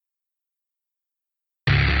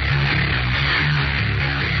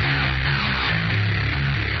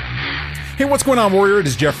Hey, what's going on, Warrior? It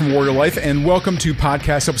is Jeff from Warrior Life, and welcome to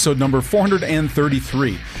podcast episode number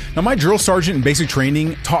 433. Now, my drill sergeant in basic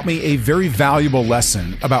training taught me a very valuable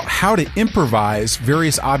lesson about how to improvise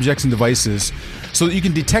various objects and devices so that you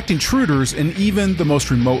can detect intruders in even the most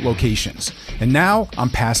remote locations. And now I'm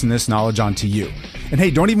passing this knowledge on to you. And hey,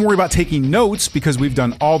 don't even worry about taking notes because we've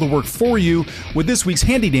done all the work for you with this week's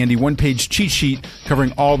handy dandy one-page cheat sheet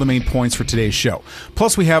covering all the main points for today's show.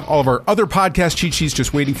 Plus, we have all of our other podcast cheat sheets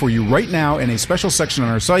just waiting for you right now in a special section on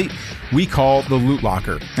our site we call the Loot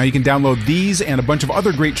Locker. Now, you can download these and a bunch of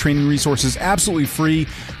other great training resources absolutely free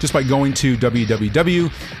just by going to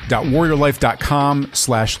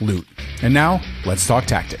www.warriorlife.com/loot. And now, let's talk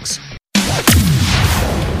tactics.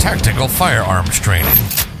 Tactical firearms training,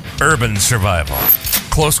 urban survival,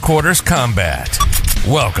 close quarters combat.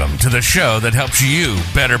 Welcome to the show that helps you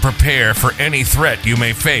better prepare for any threat you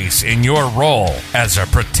may face in your role as a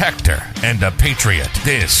protector and a patriot.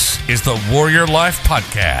 This is the Warrior Life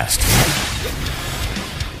Podcast.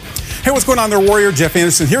 Hey, what's going on there, Warrior? Jeff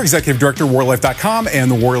Anderson here, Executive Director, WarriorLife.com and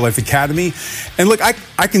the Warrior Life Academy. And look, I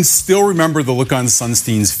can still remember the look on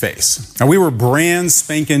Sunstein's face. Now, we were brand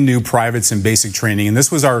spanking new privates in basic training, and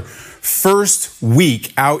this was our first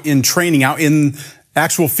week out in training, out in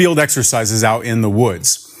actual field exercises out in the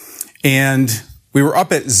woods. And we were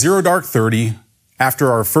up at 0 dark 30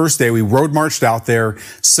 after our first day. We road marched out there,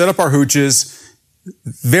 set up our hooches.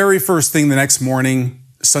 Very first thing the next morning,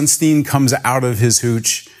 Sunstein comes out of his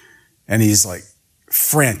hooch and he's like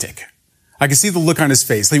frantic. I could see the look on his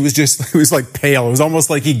face. He was like pale. It was almost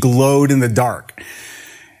like he glowed in the dark.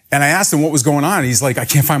 And I asked him what was going on. He's like, I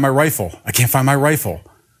can't find my rifle. I can't find my rifle.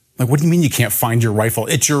 I'm like, what do you mean you can't find your rifle?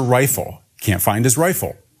 It's your rifle. Can't find his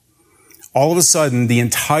rifle. All of a sudden, the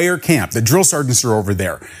entire camp, the drill sergeants are over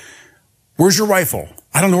there. Where's your rifle?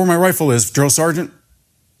 I don't know where my rifle is, drill sergeant.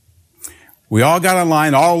 We all got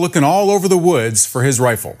online, all looking all over the woods for his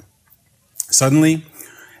rifle. Suddenly,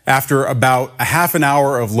 after about a half an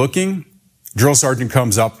hour of looking, drill sergeant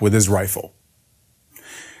comes up with his rifle.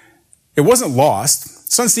 It wasn't lost.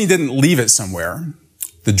 Sunstein didn't leave it somewhere.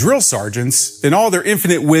 The drill sergeants, in all their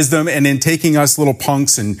infinite wisdom and in taking us little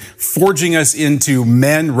punks and forging us into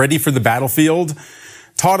men ready for the battlefield,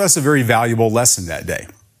 taught us a very valuable lesson that day.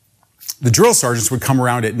 The drill sergeants would come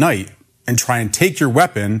around at night and try and take your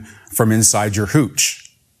weapon from inside your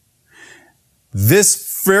hooch.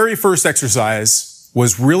 This very first exercise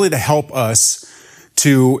was really to help us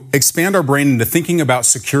to expand our brain into thinking about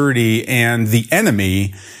security and the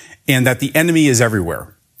enemy, and that the enemy is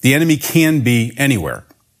everywhere. The enemy can be anywhere.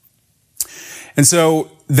 And so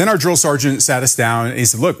then our drill sergeant sat us down and he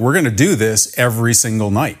said, look, we're going to do this every single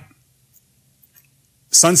night.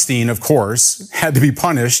 Sunstein, of course, had to be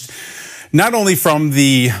punished, not only from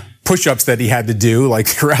the push-ups that he had to do, like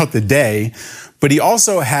throughout the day, but he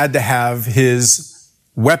also had to have his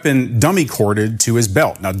weapon dummy corded to his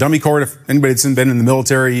belt. Now, dummy cord, if anybody that's been in the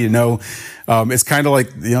military, you know, it's kind of like,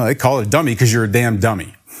 they call it a dummy because you're a damn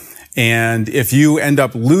dummy. And if you end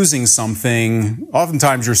up losing something,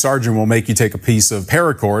 oftentimes your sergeant will make you take a piece of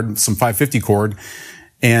paracord, some 550 cord,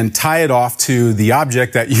 and tie it off to the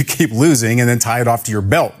object that you keep losing and then tie it off to your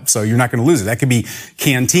belt. So you're not going to lose it. That could be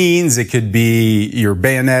canteens. It could be your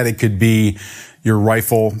bayonet. It could be your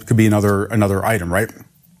rifle. It could be another item, right?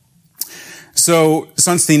 So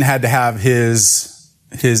Sunstein had to have his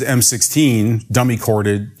M16 dummy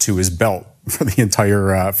corded to his belt for the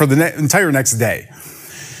entire next day.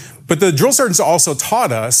 But the drill sergeants also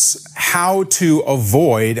taught us how to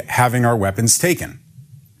avoid having our weapons taken,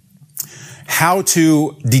 how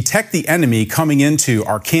to detect the enemy coming into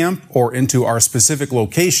our camp or into our specific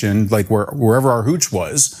location, like wherever our hooch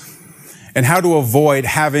was, and how to avoid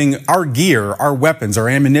having our gear, our weapons, our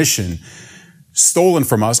ammunition stolen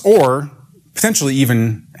from us, or potentially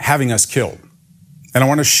even having us killed. And I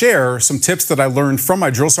want to share some tips that I learned from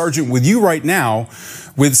my drill sergeant with you right now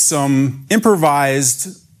with some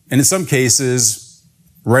improvised, and in some cases,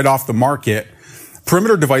 right off the market,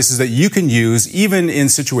 perimeter devices that you can use even in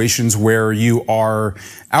situations where you are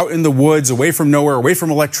out in the woods, away from nowhere, away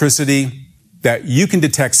from electricity, that you can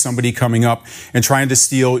detect somebody coming up and trying to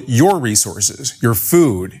steal your resources, your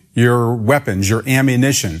food, your weapons, your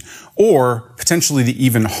ammunition, or potentially to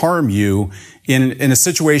even harm you in a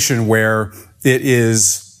situation where it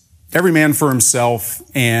is every man for himself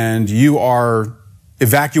and you are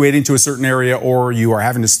evacuating to a certain area or you are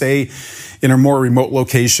having to stay in a more remote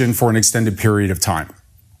location for an extended period of time.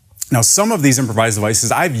 Now, some of these improvised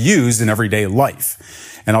devices I've used in everyday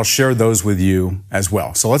life, and I'll share those with you as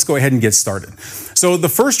well. So let's go ahead and get started. So the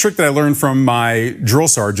first trick that I learned from my drill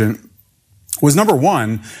sergeant was, number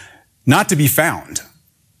one, not to be found.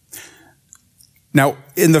 Now,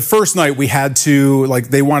 in the first night, we had to,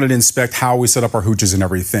 they wanted to inspect how we set up our hooches and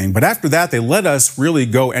everything. But after that, they let us really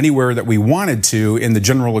go anywhere that we wanted to in the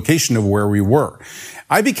general location of where we were.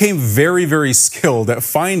 I became very, very skilled at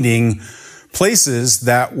finding places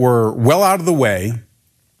that were well out of the way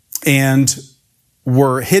and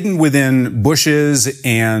were hidden within bushes,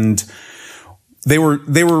 and they were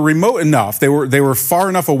remote enough. They were far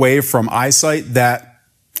enough away from eyesight that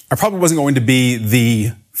I probably wasn't going to be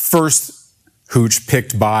the first hooch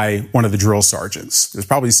picked by one of the drill sergeants. There's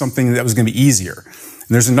probably something that was going to be easier. And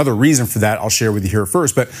there's another reason for that I'll share with you here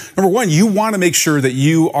first. But number one, you want to make sure that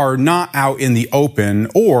you are not out in the open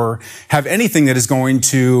or have anything that is going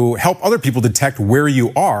to help other people detect where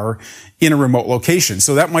you are in a remote location.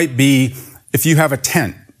 So that might be if you have a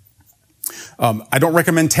tent. I don't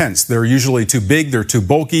recommend tents. They're usually too big. They're too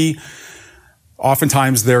bulky.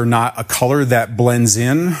 Oftentimes, they're not a color that blends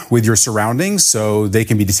in with your surroundings, so they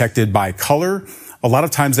can be detected by color. A lot of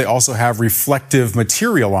times, they also have reflective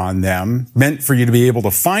material on them meant for you to be able to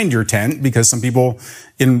find your tent, because some people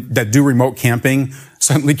that do remote camping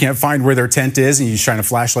suddenly can't find where their tent is, and you shine a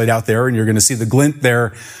flashlight out there, and you're going to see the glint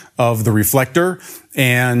there of the reflector,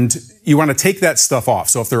 and you want to take that stuff off.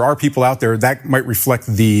 So if there are people out there, that might reflect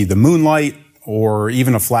the moonlight, or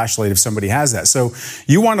even a flashlight if somebody has that. So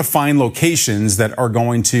you want to find locations that are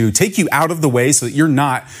going to take you out of the way so that you're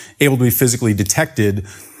not able to be physically detected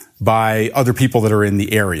by other people that are in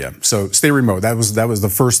the area. So stay remote. That was the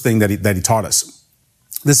first thing that he taught us.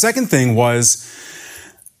 The second thing was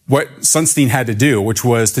what Sunstein had to do, which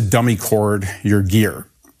was to dummy cord your gear.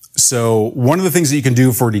 So one of the things that you can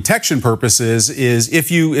do for detection purposes is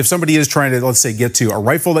if somebody is trying to, let's say, get to a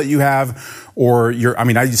rifle that you have, or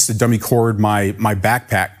I used to dummy cord my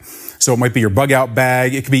backpack. So it might be your bug out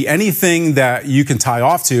bag. It could be anything that you can tie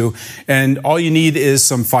off to. And all you need is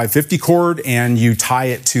some 550 cord, and you tie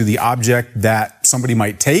it to the object that somebody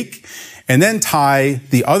might take, and then tie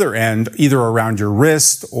the other end either around your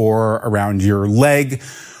wrist or around your leg.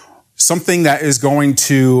 Something that is going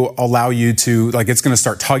to allow you to, it's going to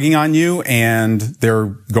start tugging on you, and they're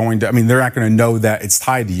not going to know that it's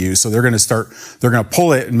tied to you. So they're going to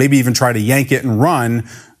pull it and maybe even try to yank it and run,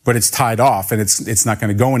 but it's tied off, and it's not going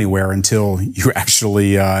to go anywhere until you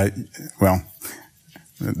actually, they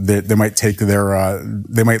might take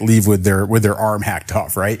they might leave with their arm hacked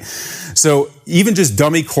off, right? So even just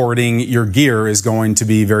dummy cording your gear is going to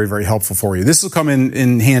be very, very helpful for you. This will come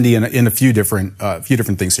in handy in a few different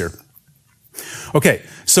things here. Okay,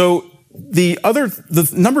 so the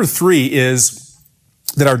number 3 is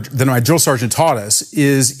that my drill sergeant taught us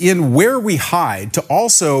is in where we hide to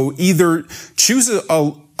also either choose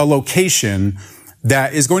a location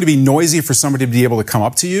that is going to be noisy for somebody to be able to come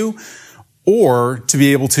up to you, or to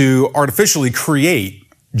be able to artificially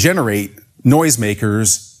generate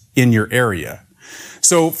noisemakers in your area.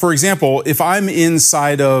 So, for example, if I'm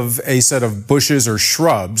inside of a set of bushes or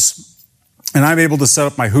shrubs, and I'm able to set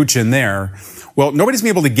up my hooch in there, well, nobody's going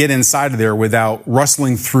to be able to get inside of there without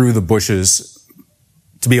rustling through the bushes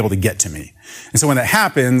to be able to get to me. And so when that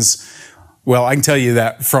happens, well, I can tell you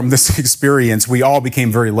that from this experience, we all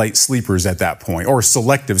became very light sleepers at that point, or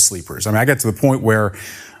selective sleepers. I got to the point where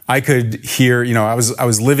I could hear, I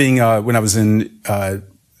was living, when I was in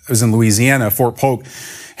Louisiana, Fort Polk,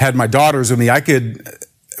 had my daughters with me.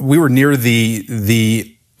 We were near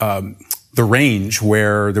the range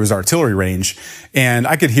where there was artillery range, and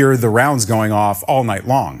I could hear the rounds going off all night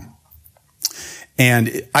long.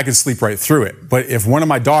 And I could sleep right through it. But if one of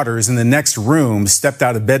my daughters in the next room stepped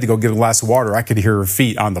out of bed to go get a glass of water, I could hear her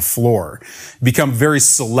feet on the floor. Become a very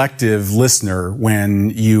selective listener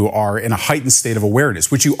when you are in a heightened state of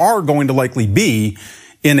awareness, which you are going to likely be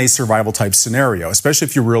in a survival type scenario, especially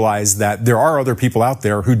if you realize that there are other people out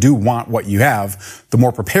there who do want what you have. The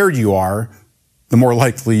more prepared you are, the more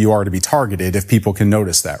likely you are to be targeted if people can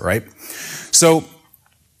notice that, right?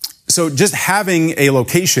 So just having a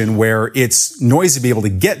location where it's noisy to be able to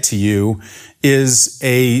get to you is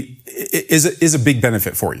a big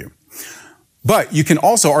benefit for you. But you can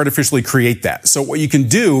also artificially create that. So what you can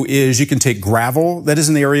do is you can take gravel that is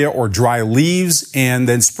in the area or dry leaves and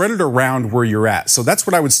then spread it around where you're at. So that's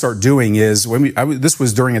what I would start doing is this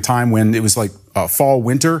was during a time when it was like fall,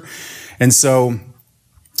 winter. And so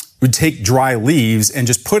we'd take dry leaves and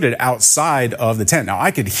just put it outside of the tent. Now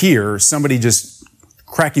I could hear somebody just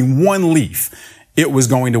cracking one leaf. It was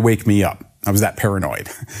going to wake me up. I was that paranoid.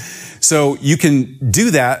 So you can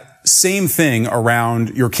do that same thing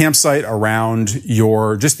around your campsite,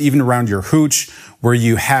 even around your hooch, where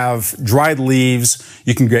you have dried leaves.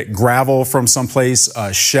 You can get gravel from someplace,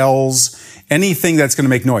 shells, anything that's going to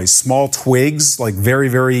make noise. Small twigs, like very,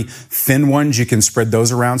 very thin ones, you can spread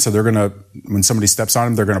those around. So when somebody steps on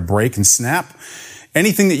them, they're going to break and snap.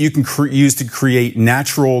 Anything that you can use to create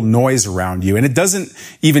natural noise around you. And it doesn't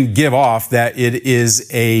even give off that it is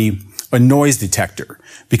a noise detector,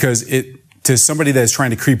 because to somebody that's trying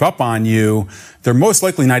to creep up on you, they're most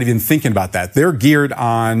likely not even thinking about that. They're geared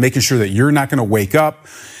on making sure that you're not going to wake up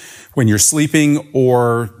when you're sleeping,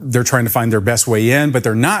 or they're trying to find their best way in, but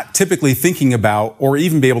they're not typically thinking about or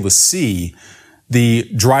even be able to see the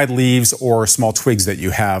dried leaves or small twigs that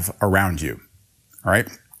you have around you. All right.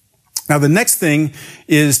 Now, the next thing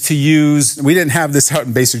is to use, we didn't have this out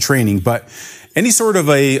in basic training, but any sort of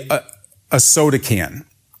a soda can.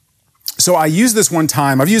 So I used this one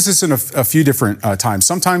time. I've used this in a few different times.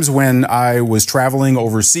 Sometimes when I was traveling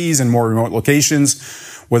overseas in more remote locations,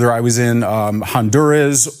 whether I was in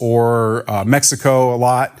Honduras or Mexico a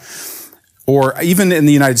lot, or even in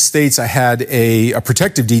the United States, I had a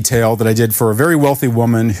protective detail that I did for a very wealthy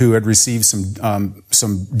woman who had received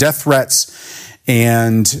some death threats,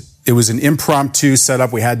 and it was an impromptu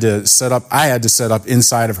setup. I had to set up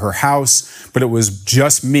inside of her house, but it was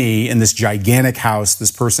just me in this gigantic house.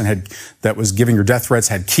 This person that was giving her death threats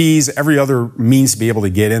had keys, every other means to be able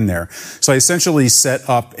to get in there. So I essentially set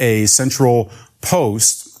up a central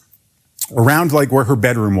post around like where her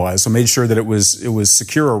bedroom was. So made sure that it was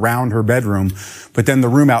secure around her bedroom. But then the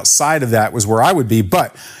room outside of that was where I would be.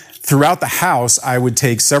 But throughout the house, I would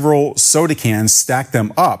take several soda cans, stack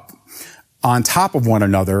them up on top of one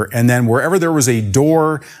another. And then wherever there was a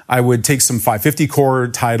door, I would take some 550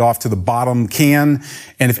 cord, tie it off to the bottom can.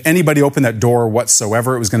 And if anybody opened that door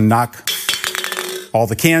whatsoever, it was going to knock all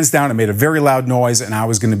the cans down. It made a very loud noise, and I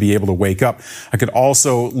was going to be able to wake up. I could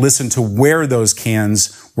also listen to where those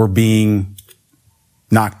cans were being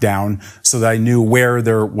knocked down so that I knew where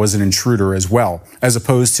there was an intruder as well, as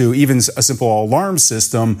opposed to even a simple alarm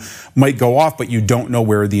system might go off, but you don't know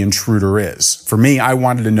where the intruder is. For me, I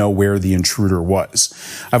wanted to know where the intruder was.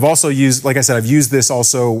 I've also used, like I said, I've used this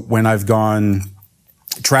also when I've gone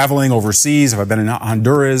traveling overseas. If I've been in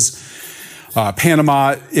Honduras,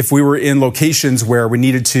 Panama, if we were in locations where we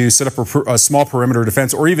needed to set up a small perimeter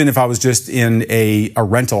defense, or even if I was just in a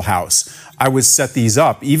rental house, I would set these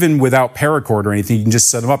up, even without paracord or anything. You can just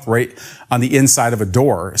set them up right on the inside of a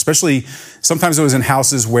door. Especially, sometimes I was in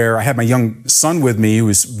houses where I had my young son with me, who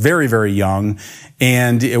was very, very young,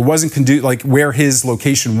 and it wasn't like where his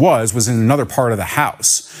location was in another part of the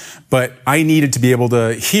house. But I needed to be able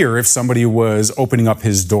to hear if somebody was opening up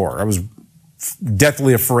his door. I was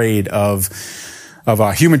deathly afraid of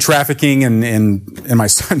human trafficking and my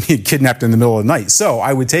son being kidnapped in the middle of the night. So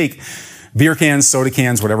I would take beer cans, soda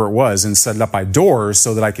cans, whatever it was, and set it up by doors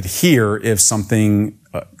so that I could hear if something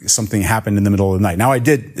happened in the middle of the night. Now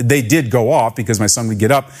they did go off because my son would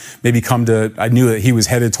get up, maybe I knew that he was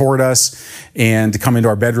headed toward us, and to come into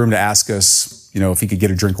our bedroom to ask us, if he could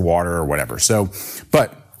get a drink of water or whatever.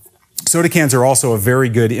 But soda cans are also a very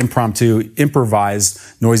good improvised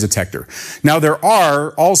noise detector. Now, there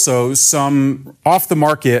are also some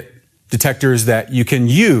off-the-market detectors that you can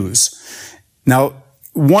use. Now,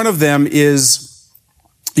 one of them is,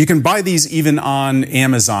 you can buy these even on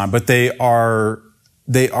Amazon, but they are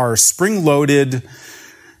spring-loaded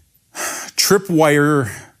tripwire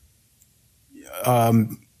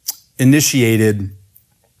initiated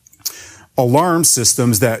alarm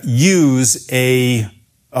systems that use a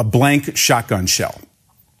blank shotgun shell.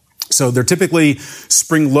 So they're typically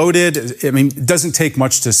spring-loaded. I mean, it doesn't take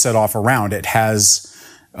much to set off a round. It has,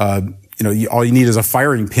 all you need is a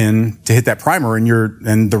firing pin to hit that primer,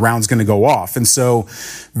 and the round's going to go off. And so,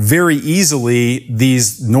 very easily,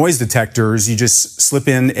 these noise detectors, you just slip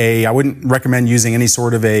in I wouldn't recommend using any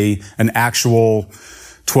sort of an actual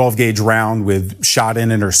 12 gauge round with shot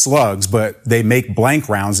in it or slugs, but they make blank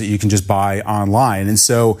rounds that you can just buy online. And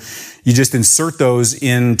so you just insert those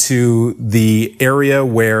into the area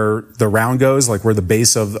where the round goes, like where the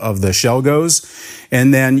base of the shell goes.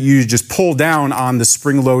 And then you just pull down on the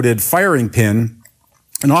spring-loaded firing pin.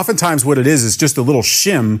 And oftentimes what it is just a little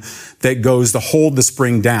shim that goes to hold the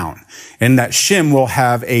spring down. And that shim will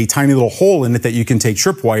have a tiny little hole in it that you can take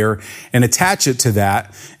tripwire and attach it to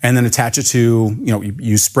that, and then attach it to,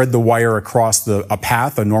 you spread the wire across a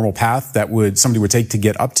normal path that somebody would take to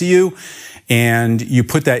get up to you, and you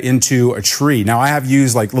put that into a tree. Now, I have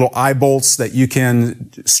used like little eye bolts that you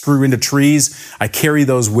can screw into trees. I carry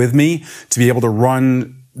those with me to be able to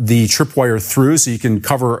run the tripwire through, so you can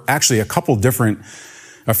cover actually a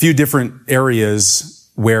few different areas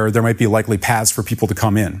where there might be likely paths for people to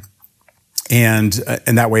come in. And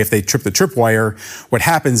that way, if they trip the tripwire, what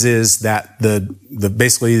happens is that the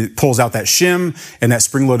basically pulls out that shim, and that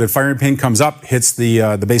spring-loaded firing pin comes up, hits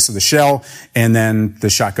the base of the shell, and then the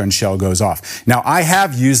shotgun shell goes off. Now, I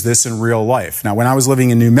have used this in real life. Now, when I was living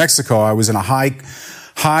in New Mexico, I was in a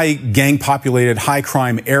high gang-populated,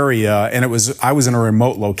 high-crime area, and I was in a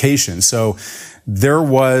remote location. So there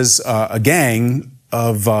was a gang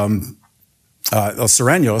of Los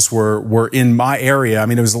Sureños were in my area. I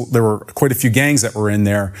mean, there were quite a few gangs that were in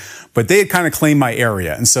there, but they had kind of claimed my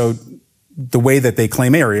area. And so the way that they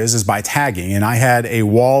claim areas is by tagging. And I had a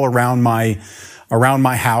wall around my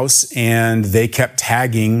house, and they kept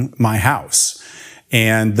tagging my house.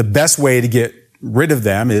 And the best way to get rid of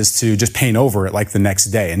them is to just paint over it like the next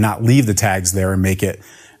day and not leave the tags there and make it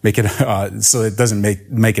so it doesn't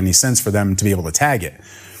make any sense for them to be able to tag it.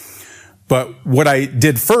 But what I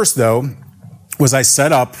did first, though, was I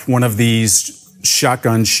set up one of these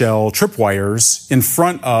shotgun shell tripwires in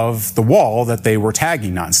front of the wall that they were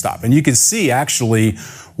tagging nonstop. And you could see actually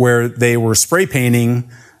where they were spray painting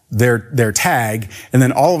their tag, and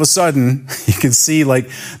then all of a sudden you could see like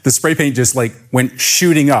the spray paint just like went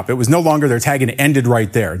shooting up. It was no longer their tag, and it ended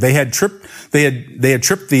right there. They had tripped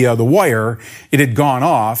the wire. It had gone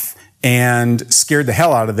off and scared the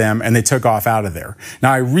hell out of them, and they took off out of there.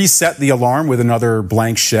 Now I reset the alarm with another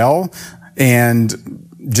blank shell, and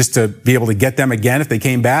just to be able to get them again if they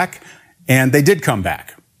came back, and they did come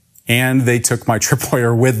back. And they took my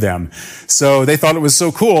tripwire with them. So they thought it was so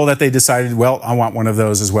cool that they decided, well, I want one of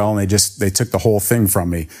those as well. And they took the whole thing from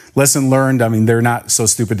me. Lesson learned. I mean, they're not so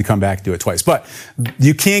stupid to come back and do it twice. But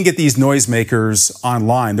you can get these noisemakers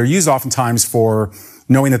online. They're used oftentimes for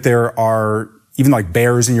knowing that there are even like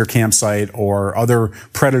bears in your campsite or other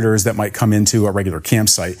predators that might come into a regular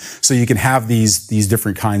campsite. So you can have these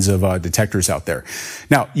different kinds of detectors out there.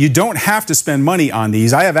 Now, you don't have to spend money on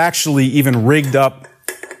these. I have actually even rigged up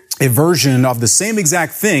a version of the same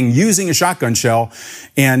exact thing using a shotgun shell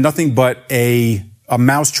and nothing but a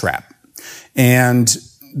mouse trap. And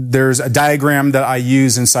there's a diagram that I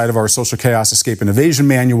use inside of our Social Chaos Escape and Evasion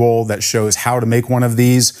manual that shows how to make one of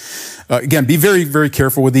these. Again, be very, very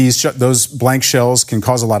careful with these. Those blank shells can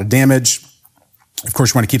cause a lot of damage. Of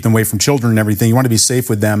course, you want to keep them away from children and everything. You want to be safe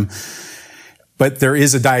with them. But there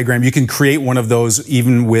is a diagram. You can create one of those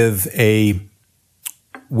even with a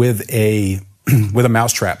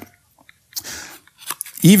mouse trap.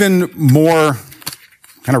 Even more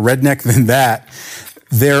kind of redneck than that,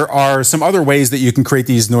 there are some other ways that you can create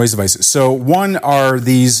these noise devices. So one are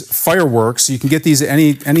these fireworks. You can get these at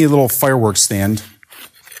any little fireworks stand,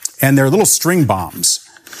 and they're little string bombs.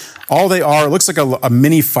 All they are, it looks like a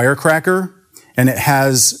mini firecracker, and it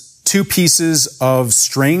has two pieces of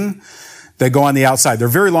string that go on the outside. They're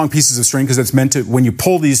very long pieces of string because it's meant to, when you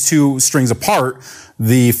pull these two strings apart,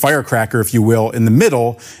 the firecracker, if you will, in the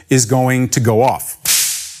middle is going to go off.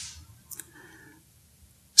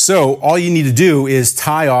 So all you need to do is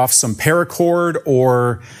tie off some paracord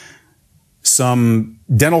or some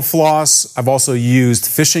dental floss. I've also used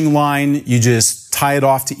fishing line. You just tie it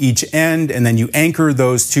off to each end, and then you anchor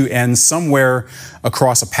those two ends somewhere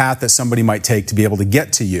across a path that somebody might take to be able to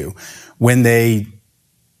get to you. When they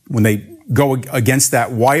go against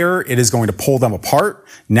that wire, it is going to pull them apart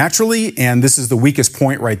naturally. And this is the weakest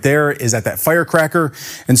point right there, is at that firecracker.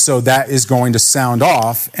 And so that is going to sound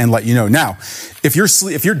off and let you know. Now, if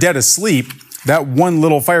you're dead asleep, that one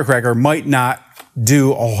little firecracker might not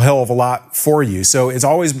do a hell of a lot for you. So it's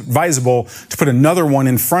always advisable to put another one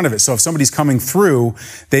in front of it. So if somebody's coming through,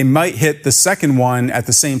 they might hit the second one at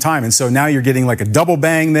the same time. And so now you're getting like a double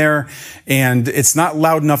bang there, and it's not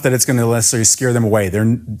loud enough that it's going to necessarily scare them away.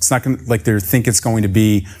 It's not going to, like, they think it's going to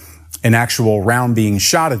be an actual round being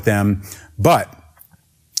shot at them, but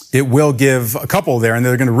it will give a couple there, and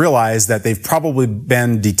they're going to realize that they've probably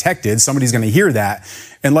been detected. Somebody's going to hear that,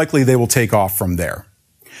 and likely they will take off from there.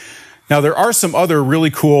 Now, there are some other really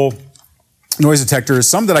cool noise detectors,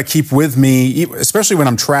 some that I keep with me, especially when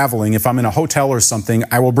I'm traveling. If I'm in a hotel or something,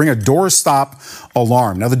 I will bring a doorstop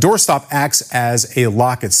alarm. Now, the doorstop acts as a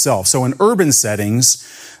lock itself. So in urban settings,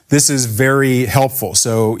 this is very helpful.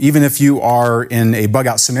 So even if you are in a bug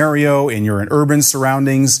out scenario and you're in urban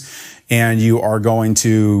surroundings and you are going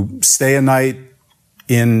to stay a night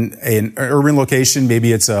in an urban location,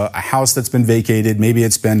 maybe it's a house that's been vacated, maybe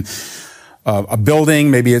it's been a building,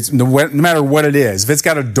 maybe it's no matter what it is. If it's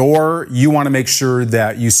got a door, you want to make sure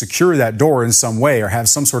that you secure that door in some way or have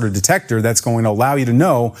some sort of detector that's going to allow you to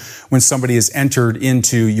know when somebody has entered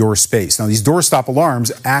into your space. Now, these door stop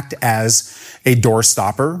alarms act as a door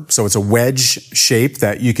stopper. So it's a wedge shape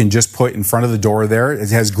that you can just put in front of the door there. It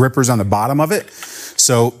has grippers on the bottom of it.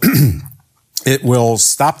 So it will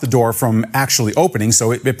stop the door from actually opening.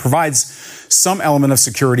 So it provides some element of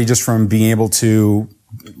security just from being able to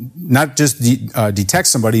not just detect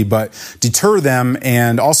somebody, but deter them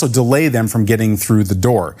and also delay them from getting through the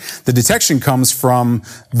door. The detection comes from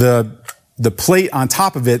the plate on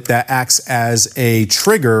top of it that acts as a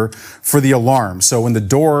trigger for the alarm. So when the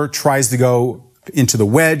door tries to go into the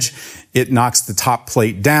wedge, it knocks the top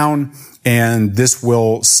plate down, and this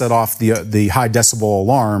will set off the high decibel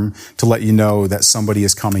alarm to let you know that somebody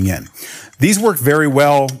is coming in. These work very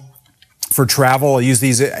well for travel. I use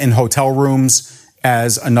these in hotel rooms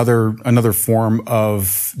as another form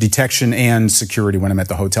of detection and security when I'm at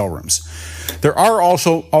the hotel rooms. There are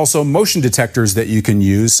also motion detectors that you can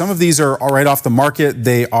use. Some of these are right off the market.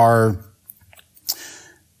 They have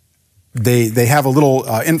a little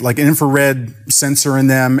like an infrared sensor in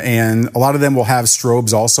them, and a lot of them will have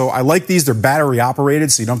strobes also. I like these. They're battery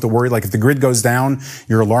operated, so you don't have to worry. Like if the grid goes down,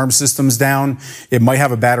 your alarm system's down, it might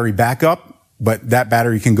have a battery backup, but that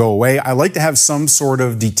battery can go away. I like to have some sort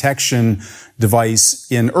of detection device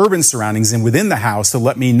in urban surroundings and within the house to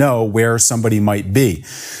let me know where somebody might be.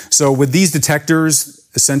 So with these detectors,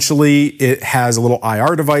 essentially it has a little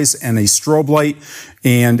IR device and a strobe light,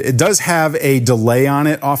 and it does have a delay on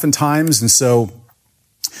it oftentimes. And so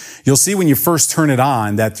you'll see when you first turn it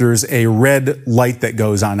on that there's a red light that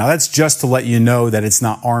goes on. Now that's just to let you know that it's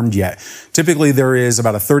not armed yet. Typically there is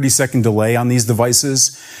about a 30-second delay on these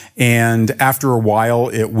devices, and after a while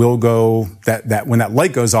it will go that when that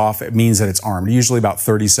light goes off, it means that it's armed, usually about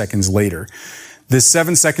 30 seconds later. This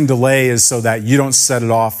 7-second delay is so that you don't set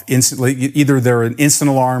it off instantly. Either they're an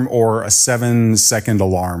instant alarm or a 7-second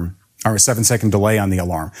alarm, or a 7-second delay on the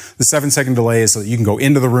alarm. The 7-second delay is so that you can go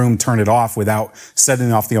into the room, turn it off without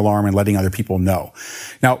setting off the alarm and letting other people know.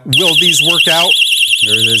 Now, will these work out?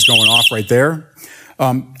 There it is going off right there.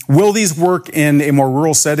 Will these work in a more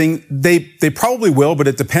rural setting? They probably will, but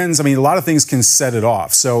it depends. I mean, a lot of things can set it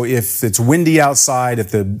off. So if it's windy outside, if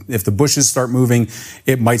the bushes start moving,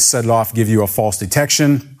 it might set it off, give you a false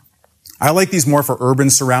detection. I like these more for urban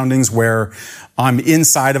surroundings where I'm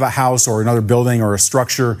inside of a house or another building or a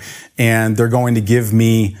structure, and they're going to give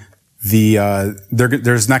me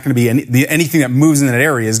there's not going to be anything that moves in that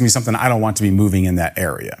area is going to be something I don't want to be moving in that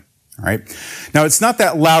area. All right. Now, it's not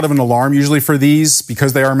that loud of an alarm usually for these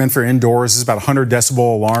because they are meant for indoors. It's about 100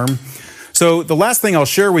 decibel alarm. So the last thing I'll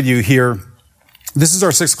share with you here, this is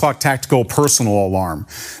our 6 o'clock tactical personal alarm.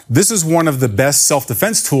 This is one of the best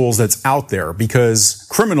self-defense tools that's out there because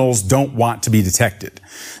criminals don't want to be detected.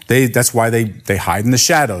 That's why they hide in the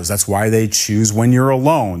shadows. That's why they choose when you're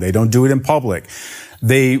alone. They don't do it in public.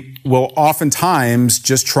 They will oftentimes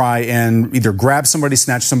just try and either grab somebody,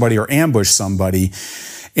 snatch somebody, or ambush somebody.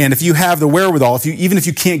 And if you have the wherewithal, even if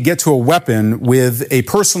you can't get to a weapon with a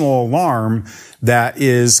personal alarm that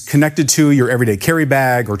is connected to your everyday carry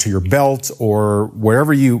bag or to your belt or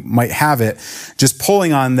wherever you might have it, just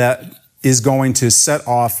pulling on that is going to set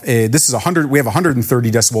off we have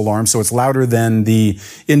 130 decibel alarm, so it's louder than the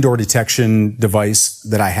indoor detection device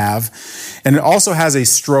that I have. And it also has a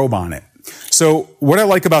strobe on it. So what I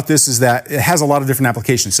like about this is that it has a lot of different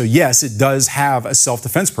applications. So yes, it does have a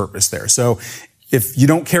self-defense purpose there. So if you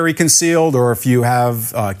don't carry concealed, or if you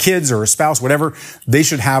have kids or a spouse, whatever, they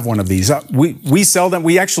should have one of these. We sell them.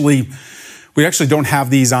 We actually don't have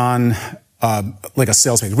these on like a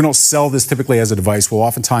sales page. We don't sell this typically as a device. We'll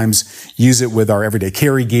oftentimes use it with our everyday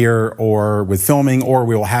carry gear or with filming, or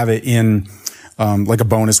we will have it in like a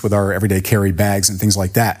bonus with our everyday carry bags and things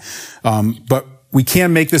like that. But we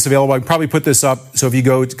can make this available. I can probably put this up. So if you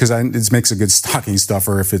go, because it makes a good stocking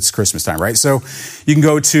stuffer if it's Christmas time, right? So you can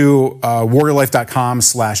go to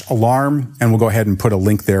warriorlife.com/alarm, and we'll go ahead and put a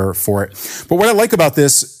link there for it. But what I like about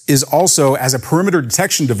this is also as a perimeter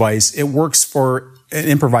detection device, it works for an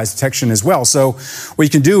improvised detection as well. So what you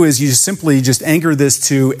can do is you just simply anchor this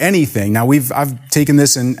to anything. Now I've taken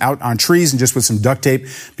this out on trees and just with some duct tape,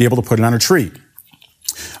 be able to put it on a tree.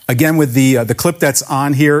 Again, with the clip that's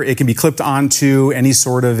on here, it can be clipped onto any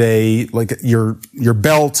sort of like your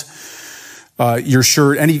belt, your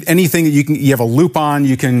shirt, anything that you have a loop on,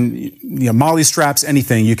 molly straps,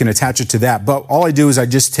 anything, you can attach it to that. But all I do is I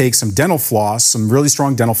just take some dental floss, some really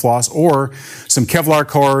strong dental floss, or some Kevlar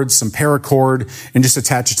cord, some paracord, and just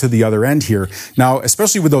attach it to the other end here. Now,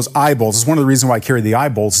 especially with those eye bolts, it's one of the reasons why I carry the eye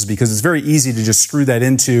bolts is because it's very easy to just screw that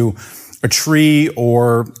into a tree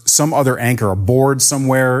or some other anchor, a board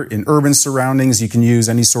somewhere in urban surroundings. You can use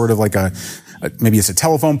any sort of like maybe it's a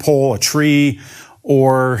telephone pole, a tree,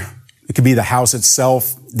 or it could be the house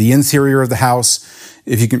itself, the interior of the house.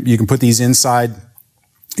 If you can put these inside.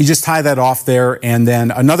 You just tie that off there, and then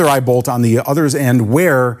another eye bolt on the other end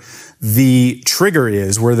where the trigger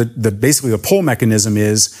is, where the basically the pull mechanism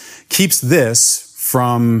is, keeps this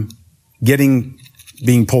from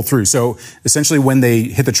being pulled through. So essentially when they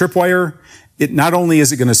hit the tripwire, it not only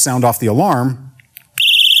is it going to sound off the alarm,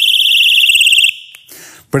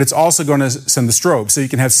 but it's also going to send the strobe. So you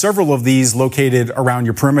can have several of these located around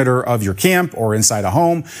your perimeter of your camp or inside a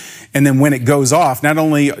home. And then when it goes off, not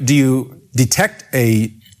only do you detect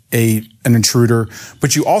an intruder,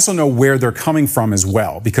 but you also know where they're coming from as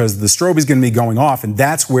well, because the strobe is going to be going off, and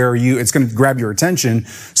that's where it's going to grab your attention.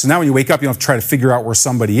 So now when you wake up, you don't have to try to figure out where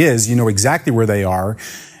somebody is. You know exactly where they are.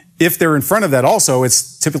 If they're in front of that also,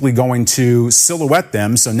 it's typically going to silhouette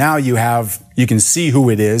them. So now you can see who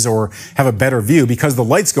it is or have a better view. Because the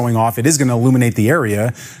light's going off, it is going to illuminate the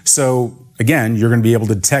area. So again, you're going to be able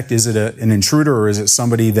to detect, is it an intruder or is it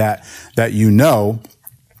somebody that you know?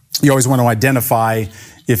 You always want to identify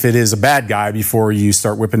if it is a bad guy before you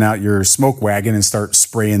start whipping out your smoke wagon and start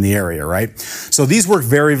spraying the area, right? So these work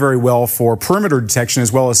very, very well for perimeter detection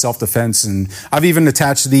as well as self-defense. And I've even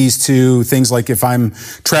attached these to things like if I'm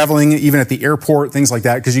traveling, even at the airport, things like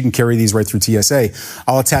that, because you can carry these right through TSA.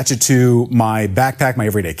 I'll attach it to my backpack, my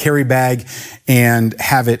everyday carry bag, and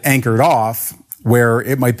have it anchored off where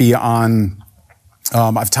it might be on,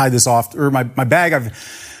 I've tied this off, or my bag,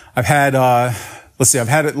 I've had, let's see, I've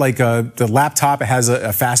had it like the laptop. It has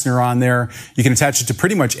a fastener on there. You can attach it to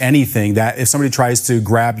pretty much anything that if somebody tries to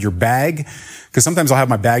grab your bag, because sometimes I'll have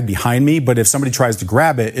my bag behind me, but if somebody tries to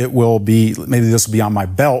grab it, maybe this will be on my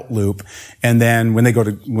belt loop. And then when they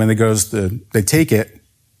take it,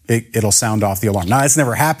 it'll sound off the alarm. Now, that's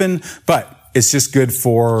never happened, but it's just good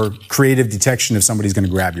for creative detection if somebody's going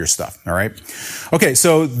to grab your stuff. All right. Okay.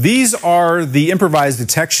 So these are the improvised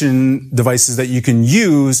detection devices that you can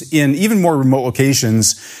use in even more remote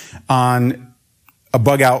locations on a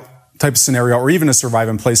bug out type of scenario or even a survive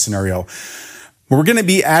and play scenario. We're going to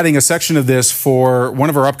be adding a section of this for one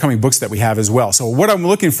of our upcoming books that we have as well. So what I'm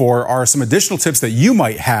looking for are some additional tips that you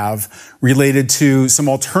might have related to some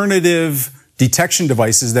alternative detection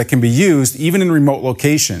devices that can be used even in remote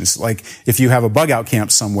locations. Like if you have a bug out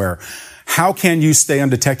camp somewhere, how can you stay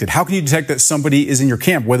undetected? How can you detect that somebody is in your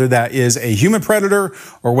camp, whether that is a human predator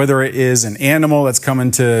or whether it is an animal that's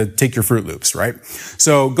coming to take your Fruit Loops, right?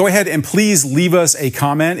 So go ahead and please leave us a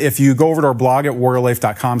comment. If you go over to our blog at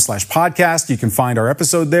warriorlife.com/podcast, you can find our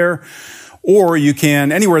episode there. Or you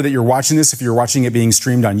can, anywhere that you're watching this, if you're watching it being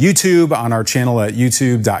streamed on YouTube, on our channel at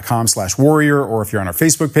youtube.com/warrior, or if you're on our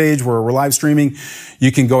Facebook page where we're live streaming,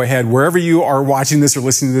 you can go ahead wherever you are watching this or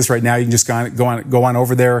listening to this right now. You can just go on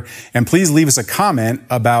over there and please leave us a comment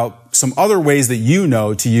about some other ways that you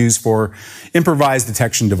know to use for improvised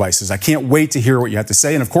detection devices. I can't wait to hear what you have to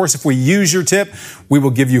say. And of course, if we use your tip, we will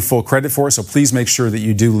give you full credit for it. So please make sure that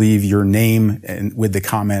you do leave your name with the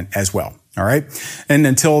comment as well. All right. And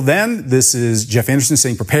until then, this is Jeff Anderson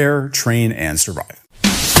saying prepare, train, and survive.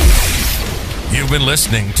 You've been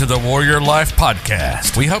listening to the Warrior Life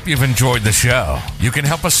Podcast. We hope you've enjoyed the show. You can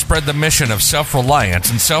help us spread the mission of self-reliance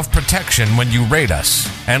and self-protection when you rate us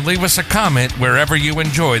and leave us a comment wherever you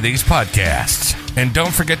enjoy these podcasts. And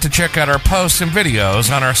don't forget to check out our posts and videos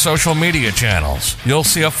on our social media channels. You'll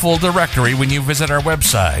see a full directory when you visit our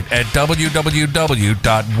website at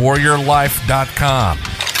www.warriorlife.com.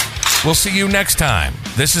 We'll see you next time.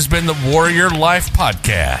 This has been the Warrior Life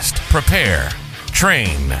Podcast. Prepare,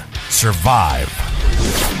 train, survive.